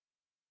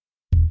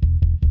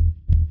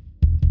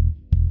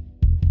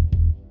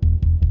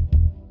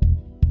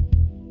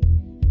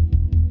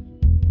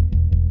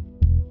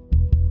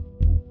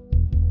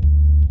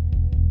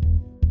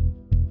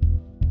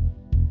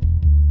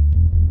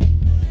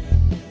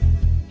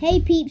Hey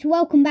peeps,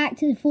 welcome back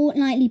to the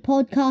Fortnightly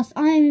podcast.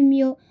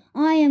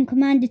 I am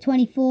Commander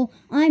 24.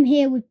 I'm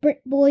here with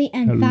Brickboy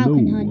and Hello.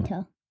 Falcon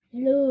Hunter.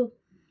 Hello.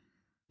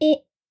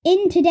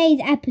 In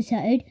today's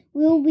episode,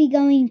 we'll be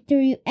going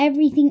through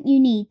everything you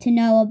need to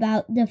know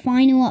about the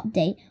final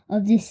update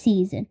of this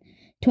season,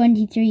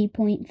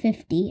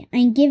 23.50,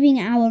 and giving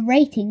our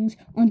ratings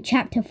on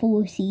Chapter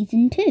 4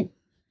 Season 2.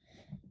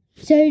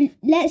 So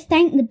let's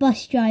thank the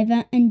bus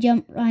driver and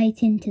jump right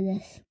into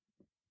this.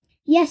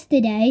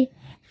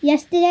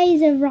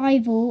 Yesterday's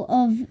arrival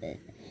of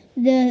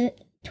the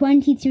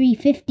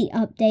 23.50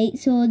 update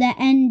saw the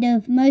end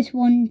of the Most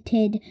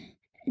Wanted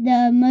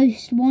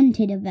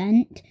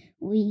event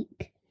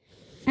week,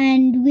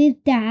 and with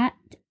that,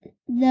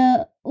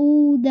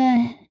 all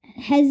the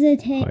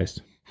heist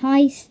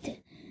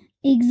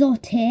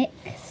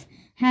exotics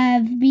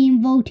have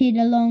been voted,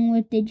 along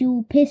with the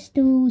dual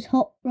pistols,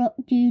 hot rock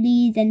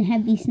dualies, and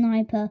heavy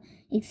sniper,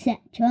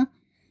 etc.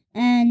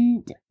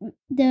 And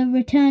the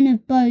return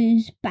of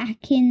bows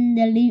back in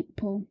the loot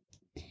pool,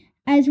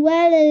 as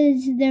well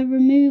as the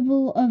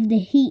removal of the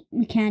heat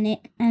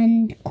mechanic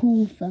and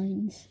cool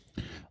phones.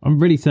 I'm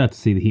really sad to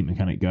see the heat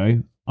mechanic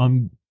go.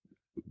 I'm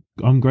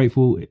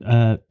grateful.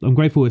 I'm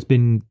grateful it's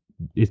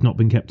not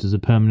been kept as a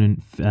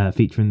permanent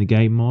feature in the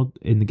game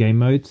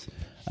modes.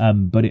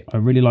 But I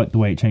really like the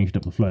way it changed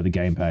up the flow of the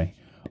gameplay.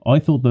 I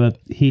thought the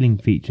healing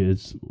feature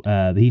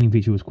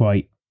was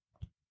quite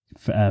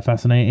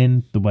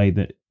fascinating. The way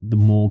that the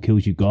more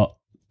kills you got,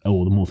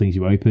 or the more things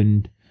you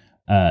opened,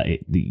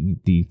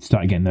 you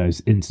started getting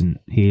those instant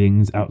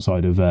healings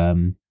outside of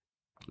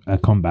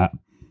combat.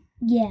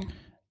 Yeah.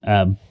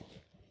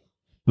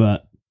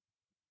 But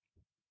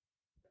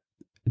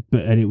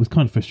it was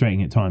kind of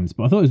frustrating at times.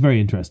 But I thought it was very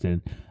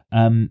interesting.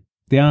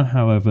 There are,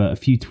 however, a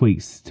few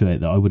tweaks to it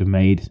that I would have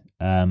made.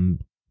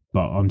 But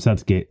I'm sad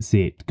to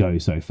see it go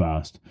so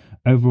fast.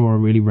 Overall, I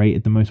really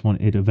rated the Most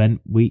Wanted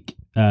event week.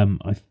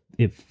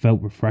 It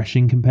felt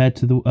refreshing compared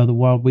to the other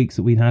wild weeks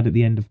that we'd had at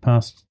the end of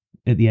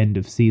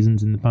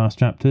seasons in the past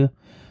chapter.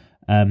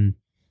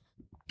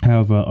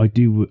 However, I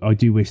do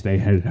wish they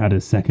had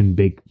a second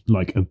big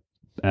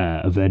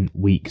event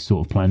week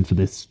sort of planned for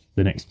the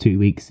next 2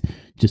 weeks,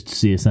 just to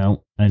see us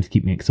out and to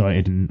keep me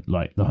excited and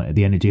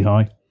the energy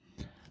high.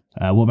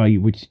 What about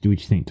you? What did you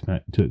think to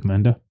it,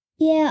 Commander?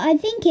 Yeah, I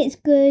think it's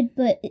good,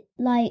 but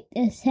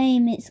the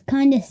same, it's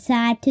kind of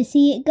sad to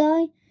see it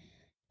go.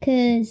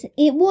 Because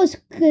it was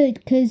good,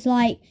 because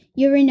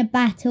you're in a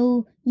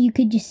battle, you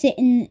could just sit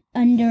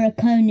under a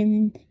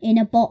cone in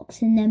a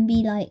box and then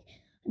be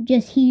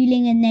just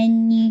healing, and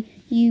then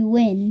you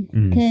win,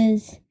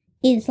 because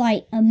it's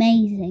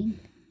amazing.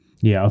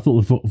 Yeah, I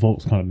thought the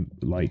vaults kind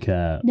of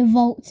the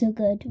vaults are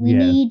good. We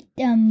need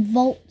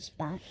vaults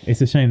back.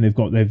 It's a shame they've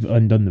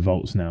undone the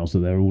vaults now,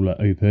 so they're all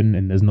open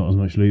and there's not as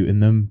much loot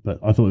in them. But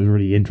I thought it was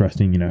really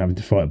interesting, having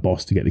to fight a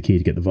boss to get the key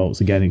to get the vaults.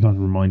 Again, it kind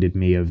of reminded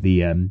me of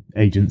the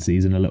agent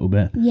season a little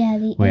bit. Yeah,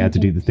 where you had to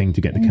do the thing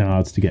to get the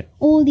cards to get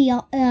all the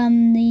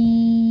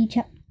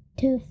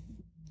chapter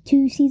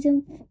 2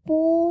 season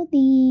 4,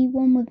 the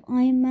one with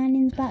Iron Man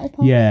in the battle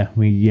pass. Yeah,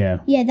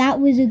 that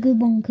was a good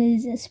one,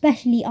 because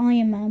especially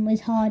Iron Man was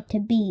hard to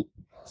beat.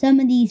 Some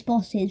of these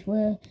bosses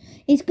were.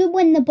 It's good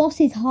when the boss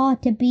is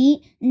hard to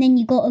beat, and then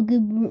you got a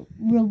good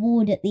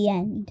reward at the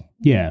end.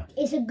 Yeah,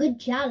 It's a good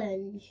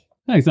challenge.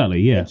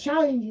 exactly. Yeah. The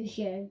challenges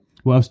show.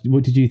 What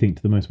did you think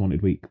to the Most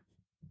Wanted week?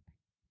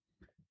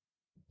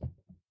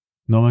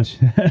 Not much.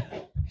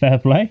 Fair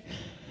play.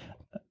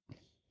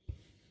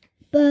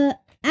 But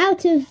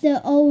out of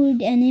the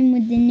old and in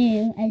with the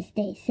new, as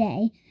they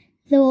say,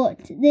 thought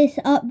this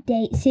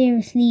update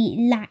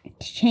seriously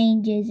lacked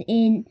changes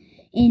in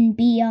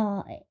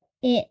BR.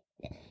 It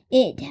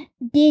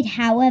did,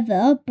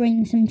 however,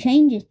 bring some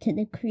changes to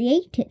the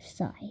creative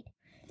side.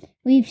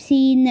 We've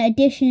seen the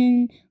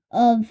addition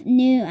of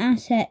new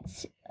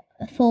assets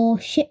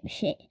for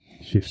Shifty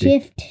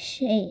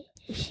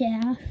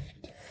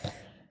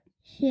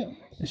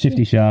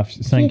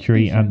Shaft,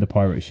 Sanctuary, and the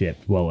pirate ship.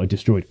 Well, a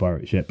destroyed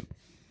pirate ship.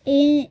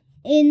 In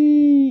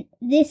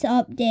this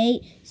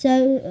update,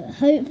 so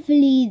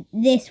hopefully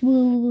this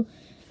will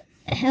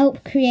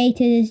help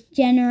creators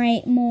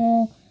generate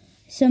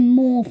some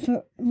more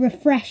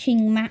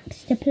refreshing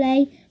maps to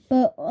play.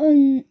 But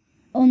on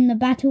the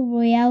Battle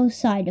Royale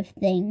side of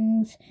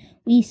things,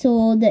 we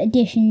saw the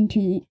addition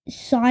to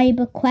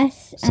Cypher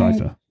quests,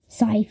 and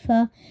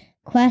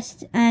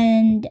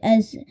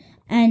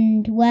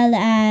well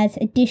as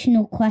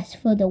additional quests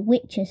for the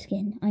Witcher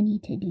skin. I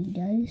need to do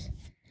those.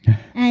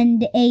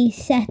 And a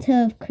set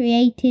of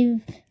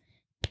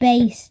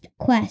creative-based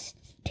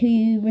quests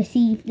to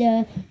receive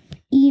the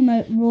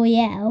Emote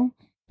Royale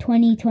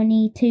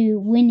 2022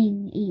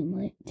 winning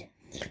emote.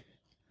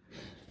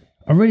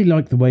 I really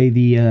like the way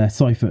the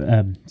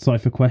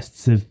Cypher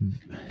quests have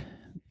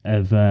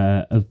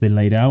been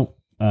laid out.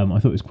 I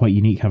thought it was quite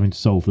unique having to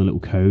solve the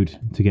little code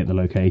to get the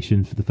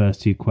location for the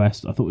first 2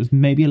 quests. I thought it was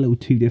maybe a little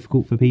too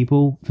difficult for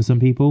some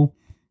people.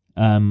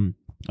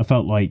 I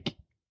felt like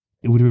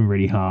it would have been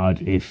really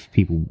hard if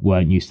people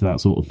weren't used to that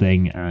sort of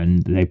thing,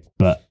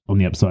 but on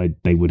the upside,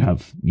 they would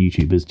have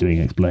YouTubers doing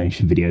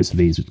explanation videos for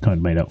these, which kind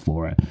of made up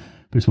for it.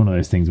 But it's one of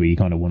those things where you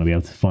kind of want to be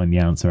able to find the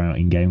answer out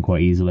in game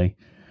quite easily,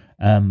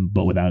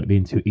 but without it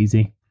being too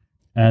easy.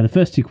 The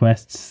first two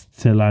quests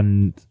to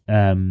land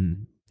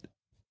and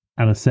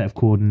a set of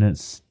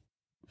coordinates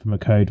from a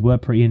code were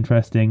pretty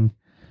interesting,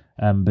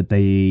 but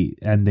they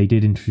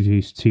did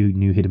introduce 2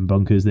 new hidden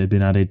bunkers that had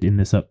been added in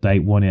this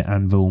update. One at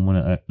Anvil and one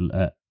at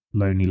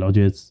Lonely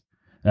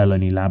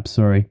Labs.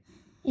 Sorry.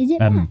 Is it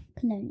back,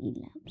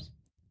 Lonely Labs?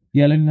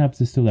 Yeah, Lonely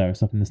Labs is still there.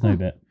 It's up in the snow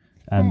bit.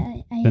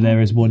 But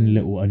there is one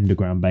little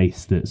underground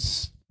base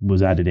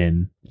was added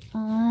in.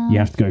 You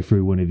have to go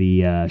through one of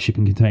the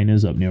shipping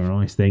containers up near an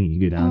ice thing.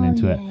 You go down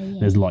into it. Yeah.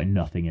 There's like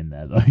nothing in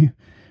there though.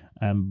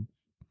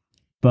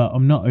 But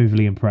I'm not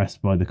overly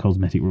impressed by the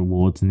cosmetic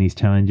rewards in these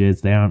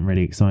challenges. They aren't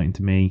really exciting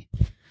to me.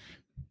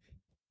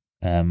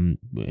 Have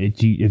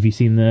you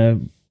seen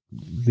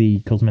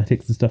the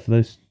cosmetics and stuff for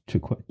those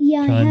challenges?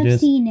 Yeah, I have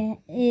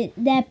seen it.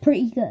 They're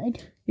pretty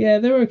good. Yeah,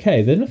 they're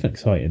okay. They're nothing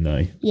exciting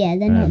though. Yeah,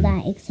 they're not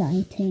that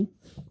exciting.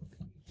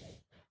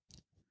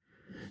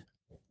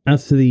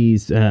 As to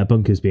these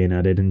bunkers being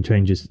added and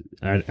changes,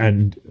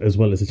 and as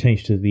well as a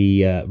change to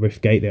the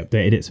Rift Gate, they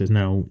updated it so it's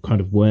now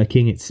kind of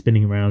working. It's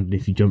spinning around, and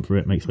if you jump through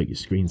it, makes like your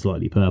screen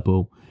slightly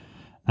purple.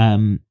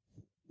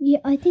 Yeah,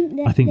 I think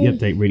the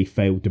update really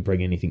failed to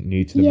bring anything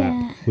new to the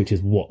map, which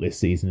is what this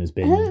season has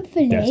been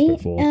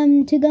desperate for.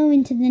 To go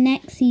into the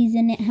next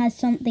season, it has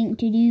something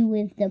to do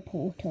with the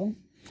portal.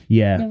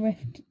 Yeah. The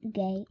Rift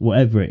Gate.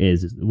 Whatever it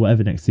is,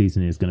 whatever next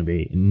season is going to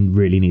be, it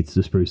really needs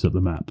to spruce up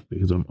the map,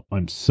 because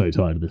I'm so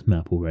tired of this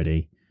map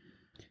already.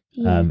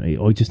 Yeah.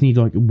 I just need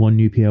like one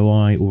new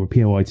POI or a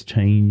POI to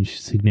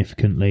change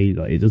significantly.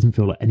 Like, it doesn't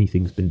feel like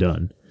anything's been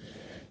done.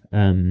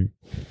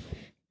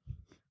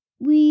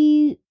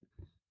 We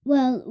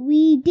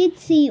did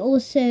see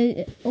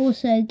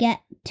also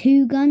get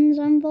 2 guns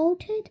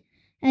unvaulted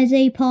as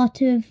a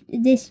part of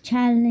this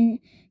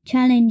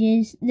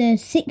challenges, the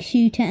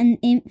 6-shooter and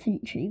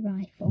infantry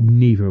rifle.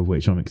 Neither of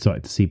which I'm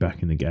excited to see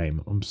back in the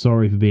game. I'm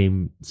sorry for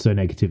being so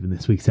negative in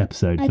this week's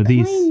episode, I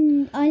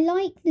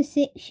like the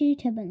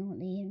 6-shooter, but not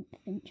the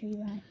infantry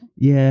rifle.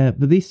 Yeah,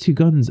 but these 2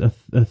 guns are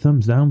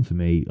thumbs down for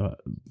me.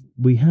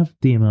 We have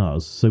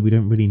DMRs, so we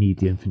don't really need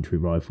the infantry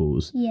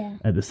rifles. Yeah.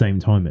 At the same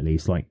time, at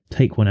least, like,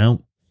 take one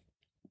out.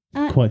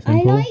 Quite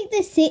simple. I like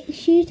the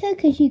 6-shooter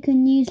because you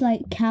can use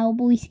like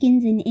cowboy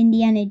skins in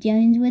Indiana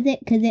Jones with it,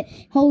 because it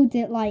holds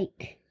it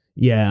like.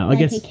 Yeah, like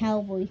I guess a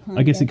cowboy kind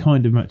I guess it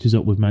kind of matches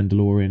up with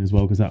Mandalorian as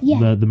well, because the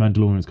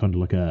Mandalorian is kind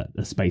of like a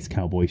space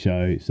cowboy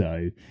show.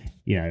 So,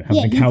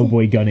 having a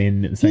cowboy gun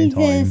in at the same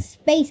time. He's a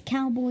space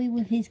cowboy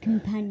with his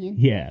companion.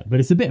 Yeah, but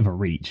it's a bit of a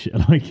reach,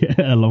 like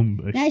a long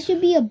bush. That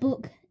should be a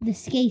book, the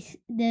space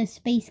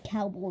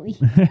cowboy.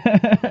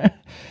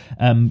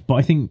 But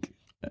I think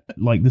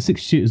like the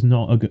 6-shooter is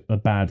not a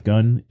bad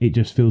gun. It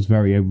just feels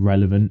very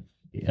irrelevant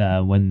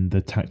when the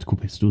tactical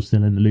pistol's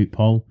still in the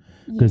loophole.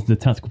 Because the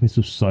tactical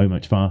pistol's so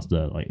much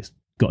faster. Like, it's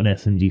got an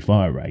SMG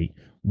fire rate.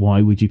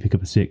 Why would you pick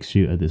up a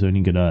 6-shooter that's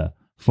only going to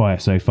fire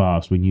so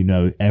fast when you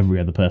know every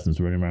other person's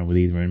running around with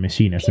either a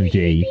machine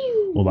SMG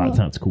or that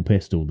tactical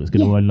pistol that's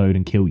going to unload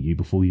and kill you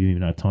before you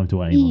even have time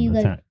to aim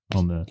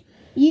on the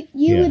You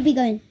would be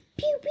going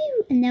pew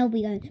pew, and they'll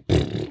be going.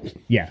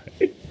 Yeah,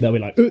 they'll be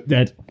like,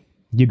 dead.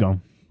 You're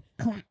gone.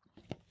 Clap.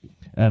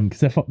 Because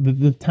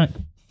the tac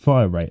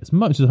fire rate, as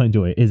much as I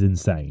enjoy it, is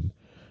insane.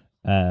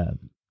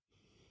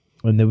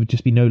 And there would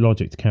just be no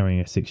logic to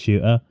carrying a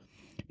 6-shooter.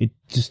 It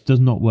just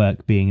does not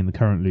work being in the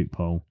current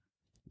loophole.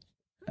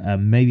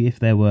 Maybe if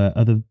there were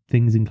other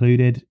things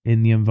included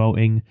in the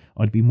unvaulting,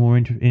 I'd be more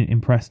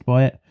impressed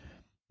by it.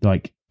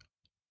 Like,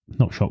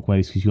 not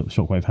shockwaves because you've got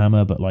the shockwave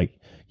hammer, but like,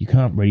 you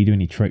can't really do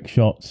any trick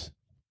shots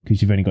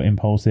because you've only got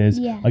impulses.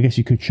 Yeah. I guess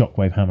you could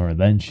shockwave hammer and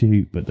then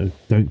shoot, but I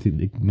don't think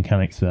the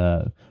mechanics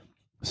for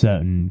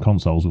certain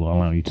consoles will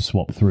allow you to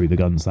swap through the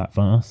guns that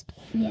fast.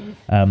 Yeah.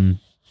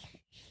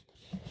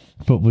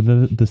 But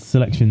with the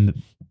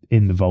selection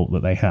in the vault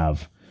that they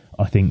have,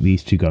 I think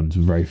these 2 guns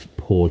are very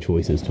poor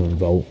choices to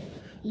unvault.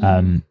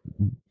 Yeah.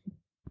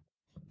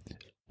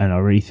 And I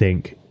really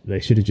think they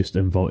should have just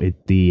unvaulted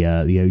the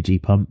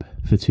OG pump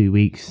for 2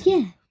 weeks.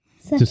 Yeah,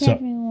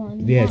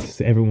 everyone. Yeah,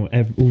 everyone,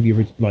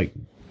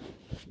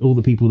 all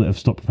the people that have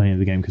stopped playing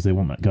the game because they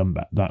want that gun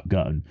back, that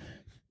gun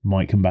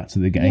might come back to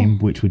the game,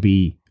 which would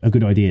be a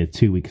good idea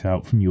 2 weeks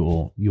out from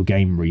your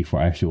game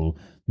refresh or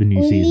the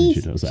new season,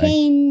 should I say.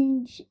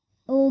 Change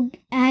or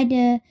add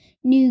a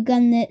new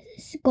gun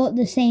that's got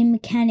the same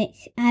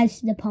mechanics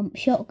as the pump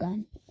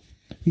shotgun.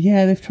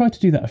 Yeah, they've tried to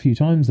do that a few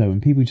times though,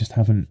 and people just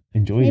haven't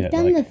enjoyed it. They've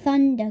done the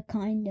Thunder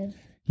kind of.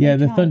 Yeah,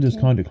 the Thunder's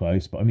kind of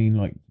close, but I mean,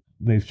 like,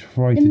 they've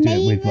tried to do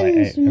it with like.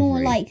 It's more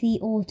like the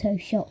auto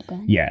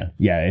shotgun. Yeah,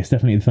 it's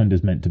definitely the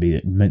Thunder's meant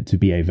to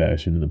be a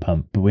version of the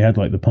pump, but we had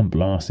like the pump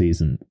last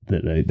season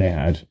that they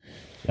had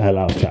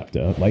last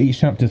chapter. Like, each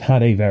chapter's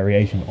had a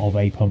variation of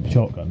a pump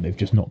shotgun. They've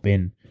just not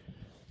been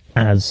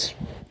as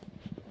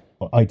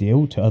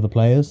ideal to other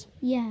players.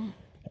 Yeah.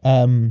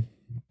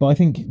 But I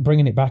think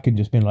bringing it back and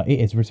just being like, it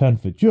is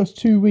returned for just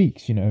 2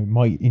 weeks,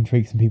 might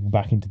intrigue some people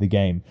back into the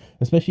game.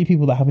 Especially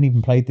people that haven't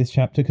even played this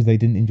chapter because they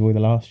didn't enjoy the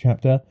last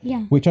chapter.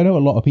 Yeah. Which I know a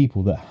lot of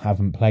people that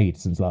haven't played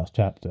since last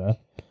chapter.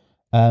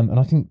 And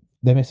I think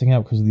they're missing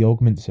out because the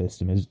augment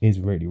system is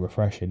really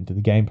refreshing to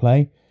the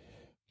gameplay.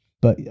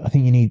 But I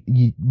think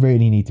you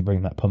really need to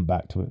bring that pump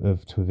back to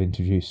have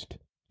introduced,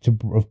 to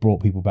have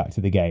brought people back to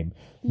the game.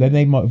 Then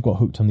they might have got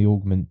hooked on the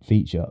augment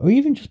feature, or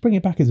even just bring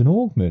it back as an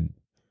augment.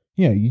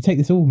 You take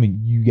this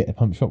augment, you get a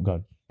pump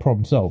shotgun.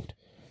 Problem solved.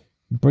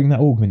 Bring that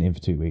augment in for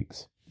 2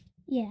 weeks.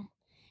 Yeah.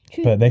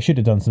 True. But they should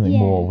have done something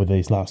more with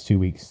these last 2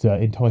 weeks to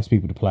entice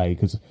people to play.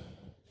 Because,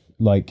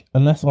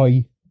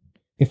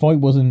 if I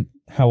wasn't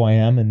how I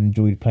am and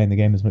enjoyed playing the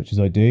game as much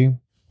as I do,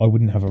 I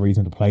wouldn't have a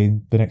reason to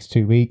play the next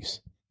 2 weeks.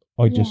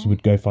 I just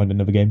would go find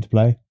another game to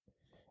play.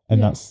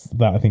 And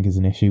that I think is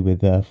an issue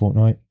with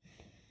Fortnite.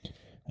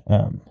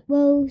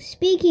 Well,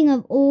 speaking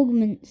of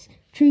augments,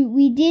 true,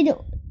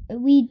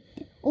 we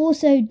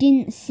also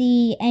didn't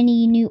see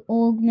any new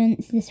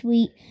augments this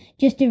week,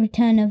 just a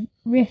return of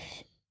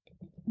Rift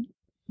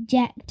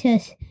Jector,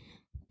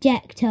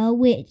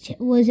 which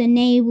was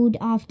enabled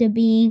after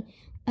being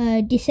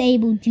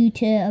disabled due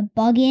to a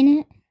bug in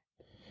it.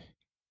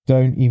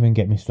 Don't even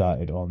get me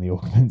started on the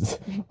augments.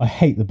 I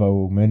hate the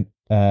bow augment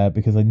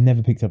because I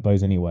never picked up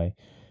bows anyway.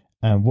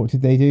 And what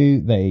did they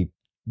do? They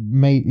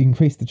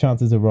increase the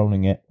chances of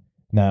rolling it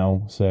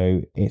now.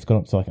 So it's gone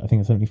up to I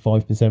think a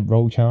 75%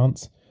 roll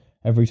chance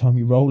every time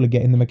you roll and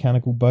get in the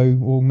mechanical bow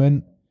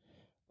augment.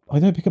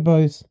 I don't pick up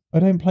bows. I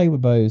don't play with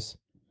bows.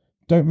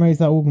 Don't raise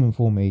that augment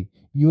for me.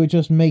 You are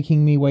just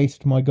making me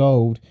waste my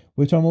gold,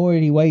 which I'm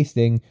already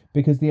wasting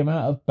because the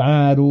amount of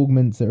bad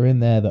augments that are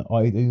in there that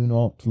I do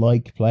not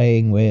like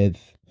playing with.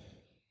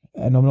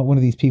 And I'm not one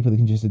of these people that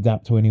can just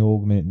adapt to any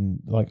augment.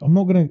 And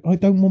I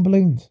don't want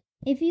balloons.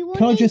 If you want,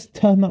 can I just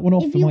turn that one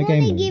off for my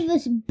game? If you want to give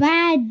us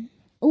bad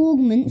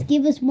augments,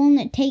 give us one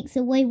that takes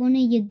away one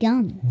of your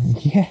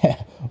guns.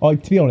 Yeah.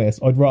 To be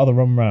honest, I'd rather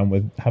run around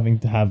with having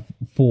to have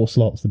 4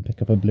 slots than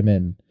pick up a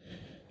blimmin'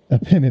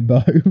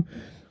 bow.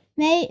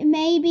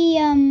 Maybe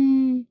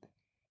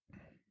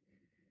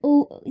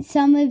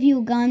some of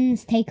your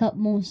guns take up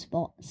more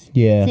spots.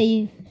 Yeah.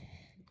 Because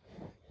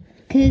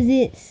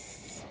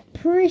it's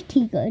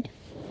pretty good.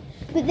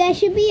 But there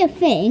should be a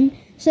thing.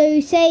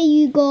 So say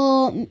you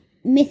got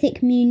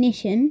mythic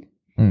munition,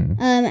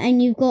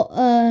 and you've got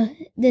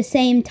the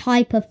same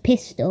type of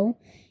pistol.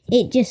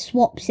 It just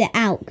swaps it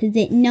out because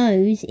it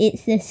knows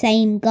it's the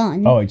same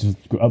gun. Oh, it just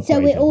upgrades so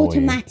it for you.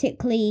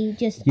 automatically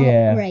just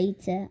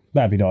upgrades it.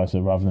 That'd be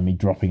nicer rather than me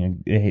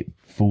dropping a hit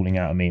falling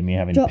out of me and me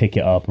having to pick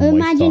it up and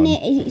imagine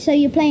waste time. So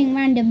you're playing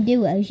random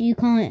duos, you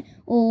can't,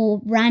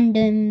 or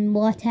random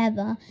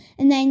whatever,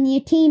 and then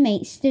your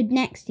teammates stood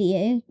next to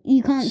you.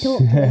 You can't talk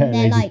to them.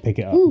 They're like, pick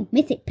it up. "Ooh,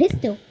 mythic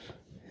pistol."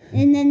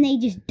 And then they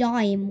just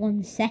die in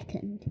 1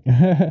 second.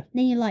 Then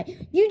you're like,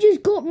 you just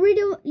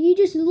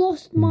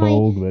lost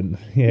augment.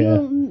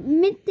 your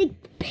mythic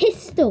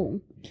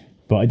pistol.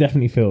 But I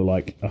definitely feel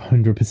like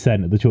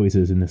 100% of the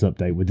choices in this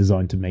update were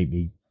designed to make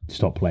me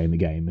stop playing the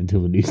game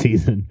until the new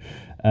season.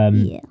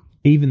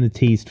 Even the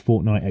teased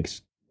Fortnite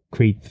X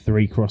Creed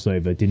 3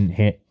 crossover didn't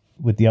hit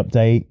with the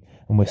update.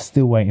 And we're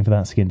still waiting for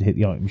that skin to hit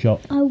the item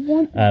shop. I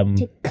want it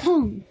to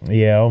come.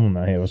 Yeah, I want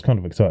that here. I was kind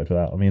of excited for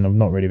that. I mean, I'm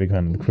not really a big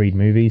fan of the Creed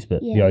movies,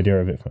 but the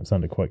idea of it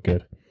sounded quite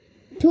good.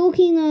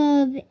 Talking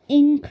of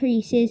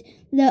increases,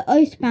 the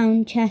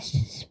Oathbound chest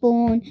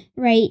spawn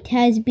rate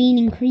has been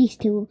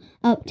increased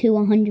up to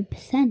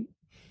 100%.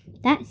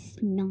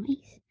 That's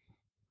nice.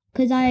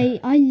 Because I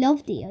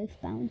love the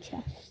Oathbound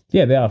chest.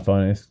 Yeah, they are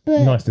fun. It's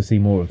nice to see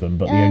more of them,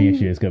 but the only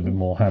issue is going to be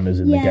more hammers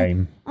in the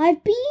game.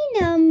 I've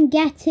been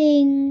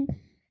getting...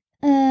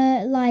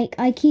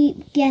 I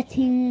keep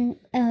getting,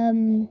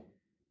 I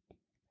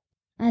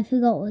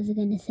forgot what I was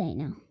going to say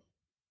now.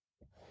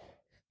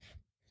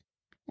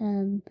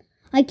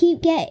 I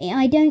don't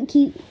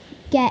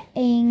get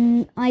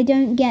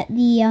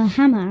the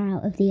hammer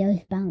out of the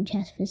Oathbound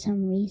chest for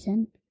some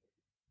reason.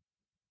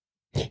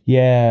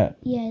 Yeah.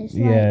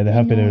 Yeah, they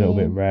have been a little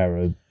bit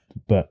rarer,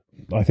 but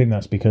I think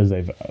that's because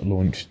they've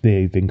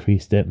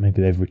increased it. Maybe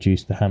they've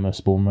reduced the hammer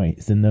spawn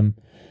rates in them.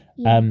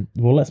 Yeah.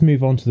 Well, let's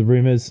move on to the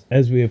rumours.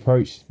 As we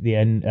approach the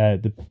end,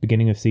 the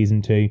beginning of Season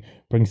 2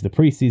 brings the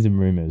pre-season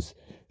rumours.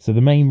 So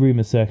the main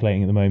rumour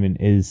circulating at the moment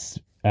is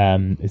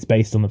it's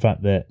based on the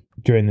fact that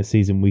during the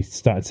season we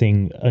started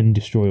seeing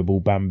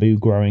undestroyable bamboo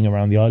growing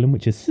around the island,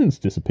 which has since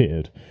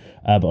disappeared.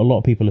 But a lot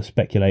of people are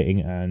speculating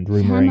and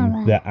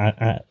rumouring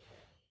that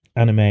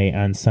anime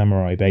and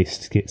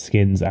samurai-based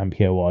skins and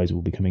POIs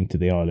will be coming to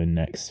the island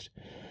next.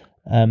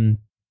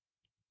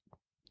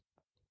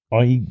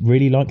 I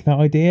really like that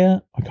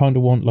idea. I kind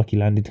of want Lucky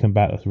Landing to come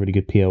back. That's a really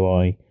good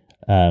POI.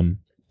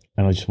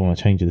 And I just want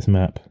to change this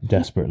map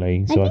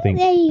desperately. So I think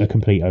a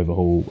complete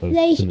overhaul of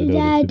they some of the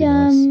should buildings add would be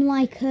nice.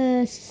 like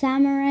a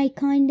samurai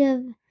kind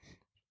of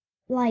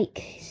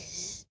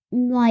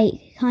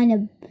kind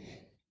of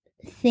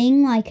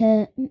thing, like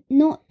a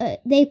not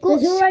they've got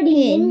There's already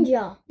skin.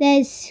 ninja.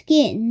 There's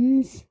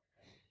skins,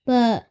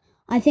 but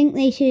I think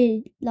they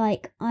should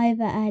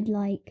either add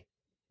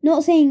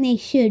not saying they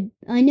should.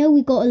 I know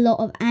we got a lot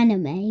of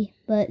anime,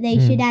 but they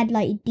should add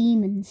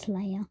Demon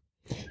Slayer.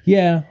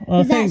 Yeah,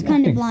 Because that's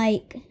kind of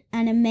like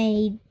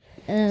anime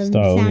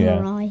style,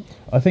 samurai. Yeah.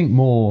 I think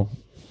more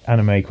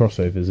anime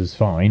crossovers is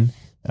fine.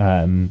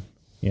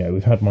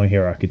 We've had My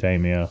Hero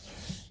Academia,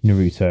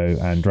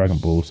 Naruto, and Dragon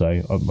Ball, so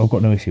I've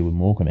got no issue with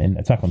more coming in.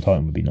 Attack on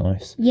Titan would be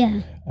nice.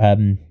 Yeah.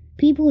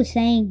 People were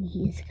saying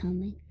he's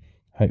coming.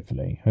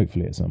 Hopefully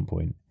at some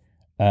point.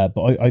 But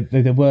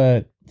there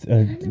were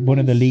one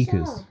of the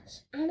leakers.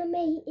 SARS.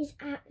 Anime is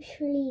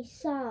actually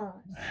SARS.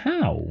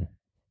 How?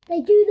 They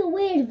do the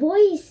weird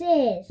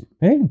voices.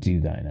 They don't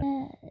do that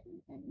now.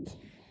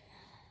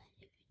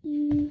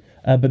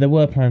 But there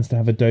were plans to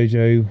have a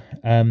dojo.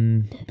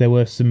 There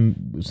were some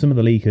of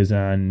the leakers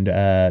and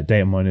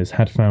data miners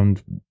had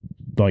found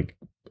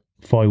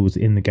files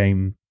in the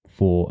game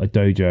for a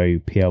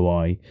dojo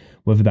POI.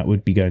 Whether that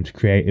would be going to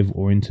creative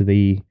or into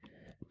the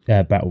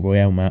Battle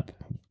Royale map,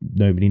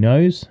 nobody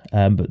knows.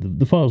 But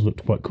the files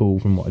looked quite cool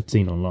from what I'd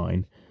seen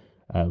online.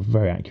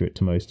 Very accurate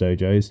to most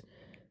dojos.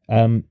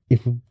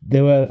 If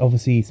there were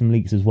obviously some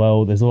leaks as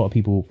well, there's a lot of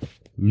people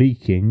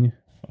leaking.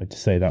 I'd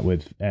say that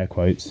with air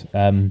quotes.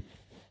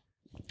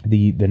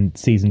 The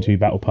season 2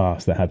 battle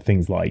pass that had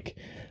things like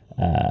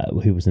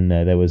who was in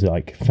there? There was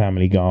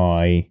Family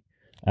Guy,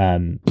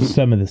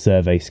 some of the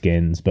survey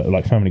skins, but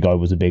Family Guy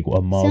was a big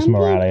one. Miles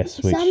Morales.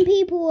 Some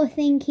people were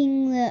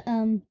thinking that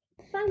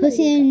Puss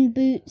in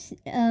Boots,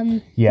 The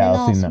I've seen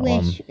Last that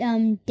Wish,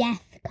 one.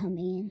 Death coming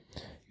in.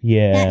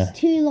 Yeah, that's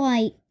too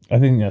I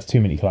think that's too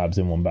many collabs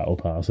in one battle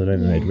pass. I don't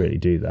think they'd really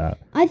do that.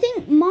 I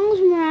think Miles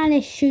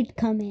Morales should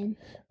come in.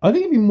 I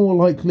think it'd be more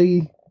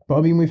likely, but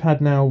I mean, we've had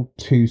now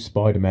 2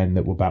 Spider-Men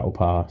that were battle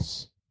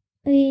pass.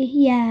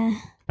 Yeah.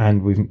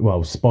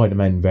 And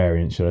Spider-Man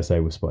variants, should I say,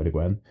 with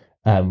Spider-Gwen.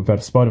 We've had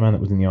a Spider-Man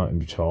that was in the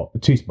item shop,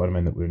 2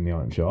 Spider-Men that were in the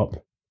item shop.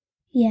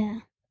 Yeah.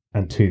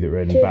 And 2 that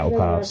were in the battle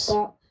pass.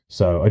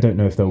 So I don't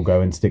know if they'll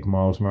go and stick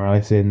Miles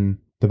Morales in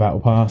the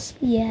battle pass.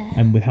 Yeah.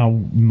 And with how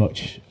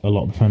much a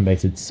lot of the fan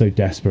base is so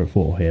desperate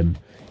for him,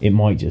 it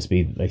might just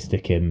be that they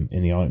stick him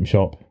in the item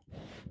shop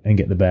and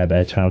get the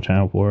Bear Chow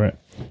Chow for it.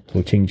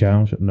 Or Ching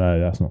Chow. No,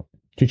 that's not.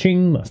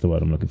 Cha-ching, that's the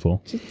word I'm looking for.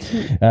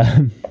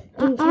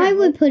 I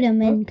would put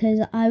them in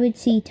because I would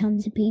see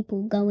tons of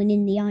people going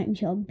in the item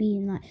shop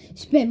being like,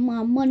 spend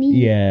my money.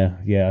 Yeah.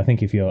 I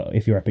think if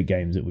you're Epic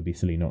Games, it would be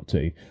silly not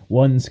to.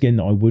 One skin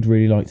that I would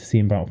really like to see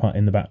in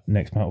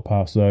next Battle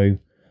Pass though,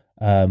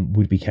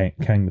 would be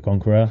Kang the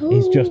Conqueror.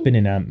 He's just been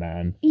in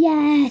Ant-Man.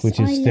 Yes, which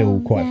is still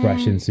quite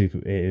fresh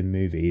in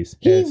movies.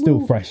 It's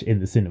still fresh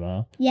in the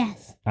cinema.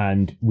 Yes.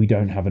 And we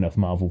don't have enough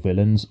Marvel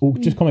villains, or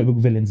just comic book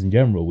villains in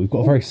general. We've got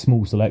a very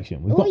small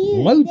selection. We've got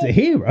loads of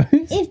heroes.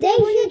 If they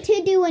were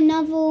to do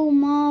another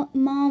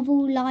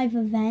Marvel live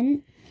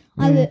event,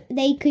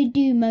 they could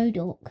do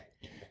MODOK.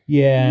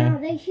 Yeah.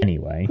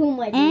 Anyway.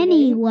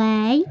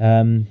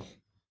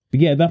 But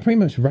yeah, that pretty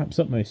much wraps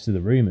up most of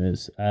the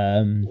rumours.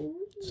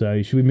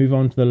 So should we move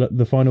on to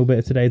the final bit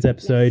of today's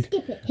episode?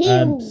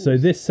 So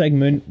this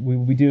segment we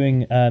will be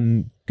doing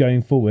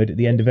going forward at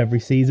the end of every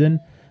season,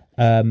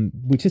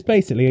 which is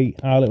basically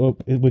our little.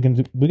 We're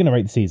gonna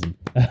rate the season.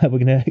 We're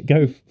gonna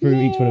go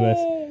through each one of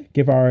us,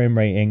 give our own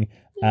rating,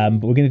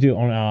 but we're gonna do it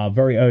on our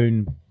very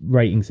own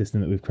rating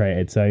system that we've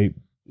created. So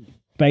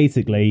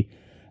basically,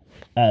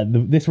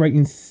 this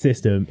rating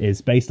system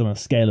is based on a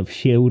scale of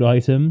shield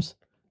items.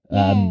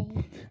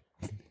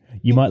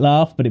 You might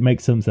laugh, but it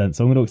makes some sense.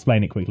 So I'm going to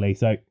explain it quickly.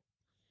 So,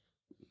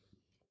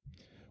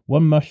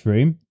 1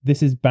 mushroom.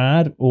 This is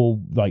bad or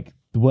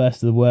the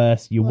worst of the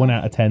worst. You're 1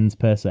 out of 10s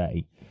per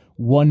se.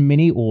 1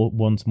 mini or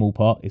 1 small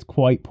pot is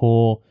quite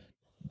poor,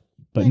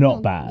 but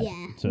not bad.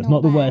 Yeah, so it's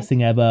not the worst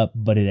thing ever,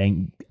 but it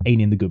ain't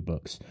in the good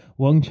books.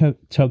 1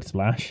 chug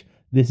splash.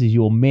 This is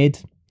your mid.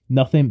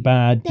 Nothing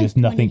bad, just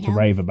nothing to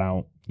rave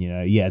about.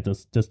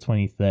 Does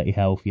 20, 30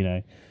 health,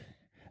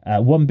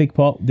 1 big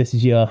pot, this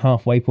is your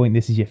halfway point,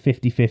 this is your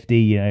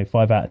 50-50,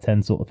 5 out of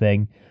 10 sort of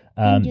thing.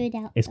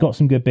 It's got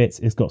some good bits,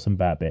 it's got some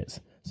bad bits.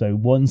 So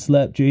 1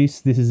 slurp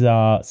juice, this is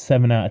our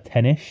 7 out of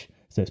 10ish,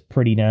 so it's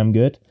pretty damn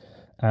good.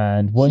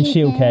 And 1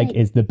 shield keg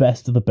is the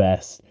best of the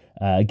best.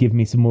 Give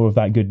me some more of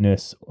that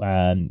goodness.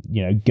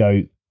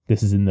 Goat,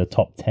 this is in the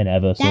top 10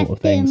 ever sort of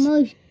things. That's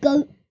the most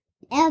goat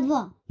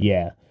ever.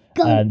 Yeah.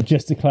 And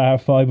just to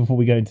clarify before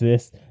we go into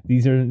this,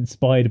 these are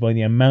inspired by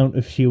the amount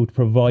of shield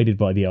provided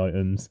by the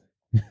items.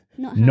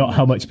 Not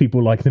how much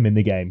people like them in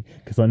the game,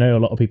 because I know a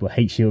lot of people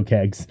hate shield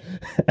kegs,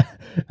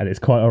 and it's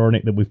quite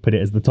ironic that we've put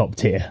it as the top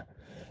tier.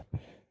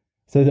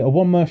 So is it a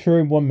 1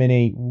 mushroom, 1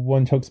 mini,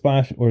 1 chug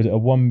splash, or is it a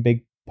 1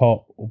 big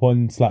pot,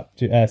 1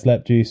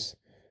 slurp juice,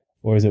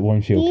 or is it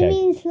 1 shield keg? Do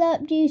you mean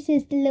slurp juice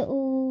is the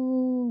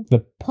little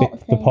the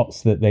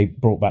pots that they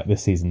brought back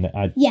this season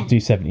that do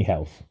 70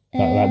 health?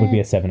 That would be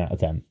a 7 out of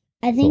 10.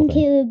 I think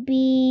it would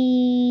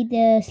be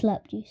the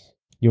slurp juice.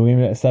 You're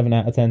giving it a 7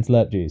 out of 10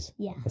 slurp juice?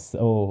 Yeah.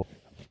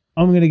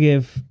 I'm going to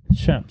give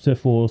Chapter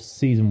 4,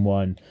 Season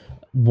 1,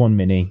 1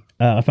 mini.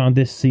 I found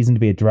this season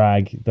to be a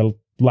drag. The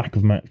lack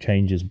of map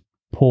changes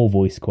poor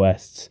voice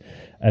quests,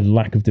 and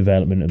lack of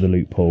development of the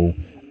loot pool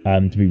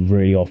to be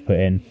really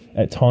off-putting.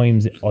 At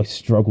times, I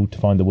struggled to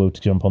find the will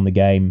to jump on the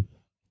game.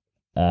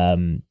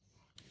 And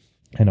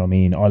I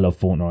mean, I love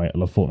Fortnite. I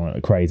love Fortnite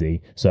like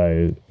crazy.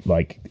 So,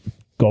 like,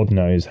 God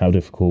knows how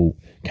difficult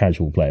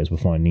casual players were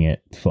finding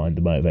it to find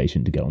the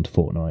motivation to go onto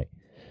Fortnite.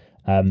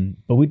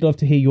 But we'd love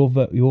to hear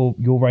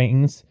your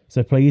ratings.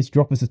 So please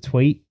drop us a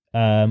tweet or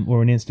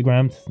on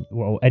Instagram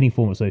or any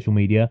form of social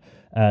media.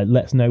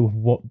 Let us know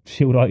what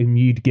shield item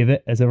you'd give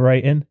it as a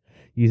rating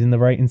using the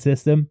rating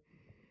system.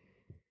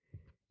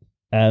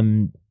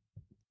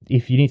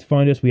 If you need to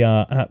find us, we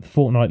are at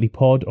Fortnightly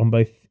Pod on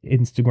both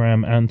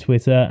Instagram and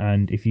Twitter.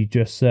 And if you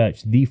just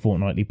search The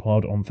Fortnightly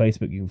Pod on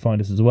Facebook, you can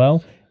find us as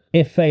well.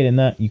 If failing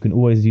that, you can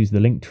always use the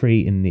link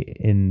tree in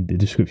the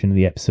description of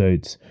the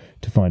episodes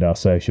to find our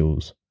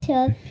socials.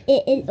 So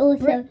it is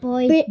also Brit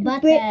Boy's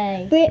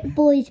birthday. Brit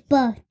Boy's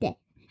birthday.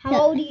 How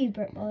old are you,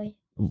 Brit Boy?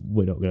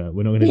 We're not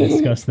gonna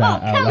discuss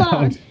that out come loud.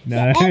 on.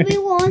 No,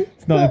 Everyone,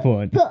 it's not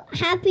important. Put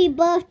happy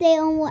birthday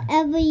on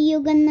whatever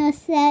you're gonna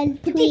say.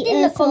 Put Tweet it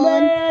in the us on.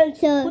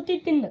 comments. So- Put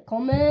it in the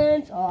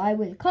comments, or I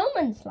will come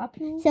and slap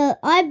you. So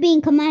I've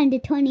been Commander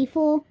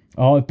 24.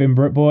 I've been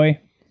Brit Boy.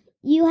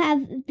 You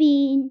have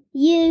been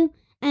you,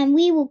 and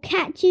we will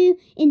catch you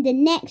in the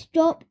next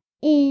drop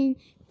in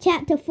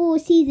Chapter 4,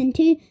 Season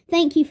 2.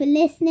 Thank you for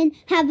listening.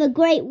 Have a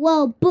great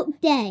World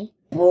Book Day.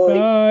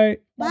 Bye.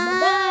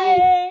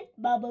 Bye.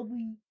 Bye. Bye.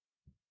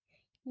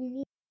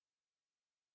 Bye.